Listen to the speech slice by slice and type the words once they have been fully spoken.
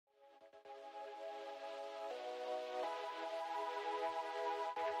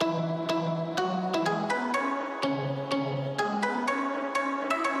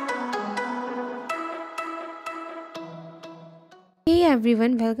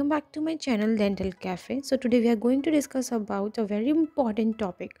everyone, welcome back to my channel Dental Cafe. So today we are going to discuss about a very important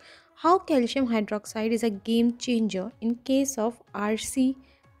topic, how calcium hydroxide is a game changer in case of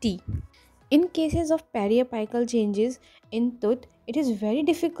RCT. In cases of periapical changes in tooth, it is very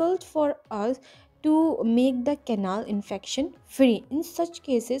difficult for us to make the canal infection free. In such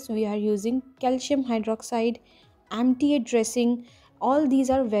cases, we are using calcium hydroxide, MTA dressing. All these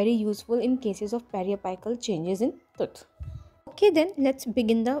are very useful in cases of periapical changes in tooth. Okay, then let's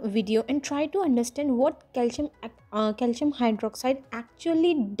begin the video and try to understand what calcium hydroxide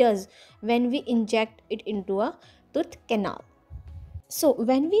actually does when we inject it into a tooth canal. So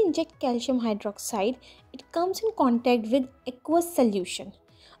when we inject calcium hydroxide, it comes in contact with aqueous solution.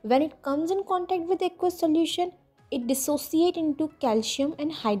 When it comes in contact with aqueous solution, it dissociates into calcium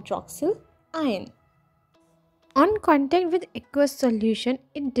and hydroxyl ion. On contact with aqueous solution,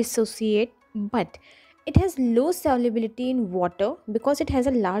 it dissociates, but it has low solubility in water because it has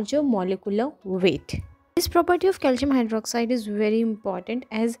a larger molecular weight. This property of calcium hydroxide is very important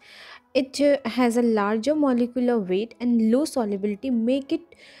as it has a larger molecular weight and low solubility, make it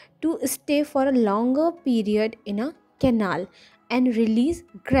to stay for a longer period in a canal and release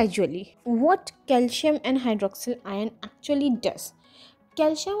gradually. What calcium and hydroxyl ion actually does?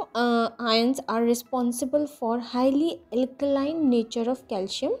 Calcium ions are responsible for highly alkaline nature of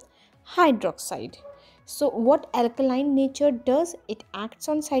calcium hydroxide. So what alkaline nature does? It acts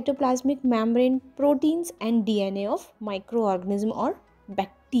on cytoplasmic membrane proteins and DNA of microorganism or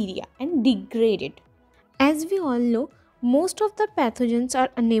bacteria and degrade it. As we all know, most of the pathogens are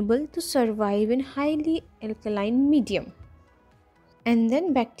unable to survive in highly alkaline medium. And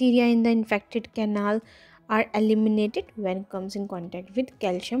then bacteria in the infected canal are eliminated when it comes in contact with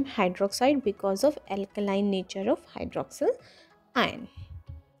calcium hydroxide because of alkaline nature of hydroxyl ion.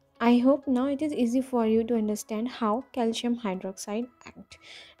 I hope now it is easy for you to understand how calcium hydroxide acts.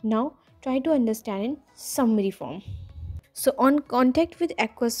 Now try to understand in summary form. So on contact with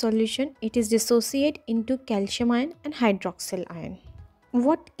aqueous solution, it is dissociate into calcium ion and hydroxyl ion.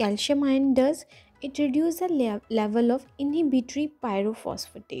 What calcium ion does? It reduces the level of inhibitory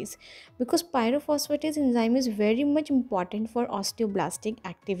pyrophosphatase because pyrophosphatase enzyme is very much important for osteoblastic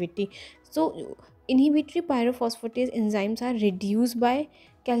activity. So inhibitory pyrophosphatase enzymes are reduced by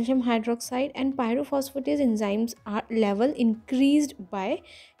calcium hydroxide and pyrophosphatase enzymes are level increased by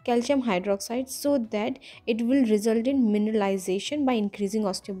calcium hydroxide so that it will result in mineralization by increasing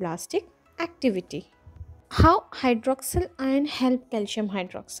osteoblastic activity. How hydroxyl ion help calcium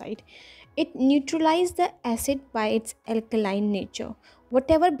hydroxide? It neutralizes the acid by its alkaline nature.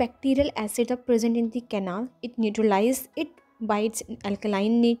 Whatever bacterial acids are present in the canal, it neutralizes it by its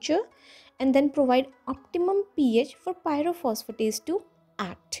alkaline nature and then provide optimum pH for pyrophosphatase to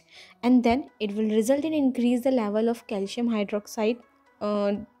act. And then it will result in increase the level of calcium hydroxide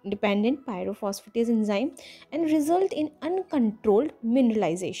dependent pyrophosphatase enzyme and result in uncontrolled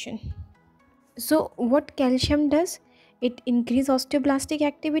mineralization. So what calcium does? It increase osteoblastic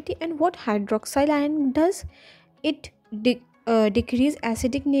activity, and what hydroxyl ion does? It decrease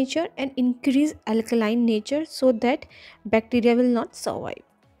acidic nature and increase alkaline nature so that bacteria will not survive.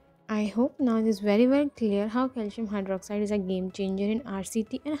 I hope now it is very well clear how calcium hydroxide is a game changer in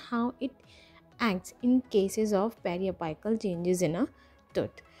RCT and how it acts in cases of periapical changes in a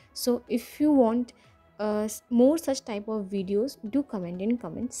tooth. So if you want more such type of videos, do comment in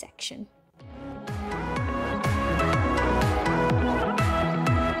comment section.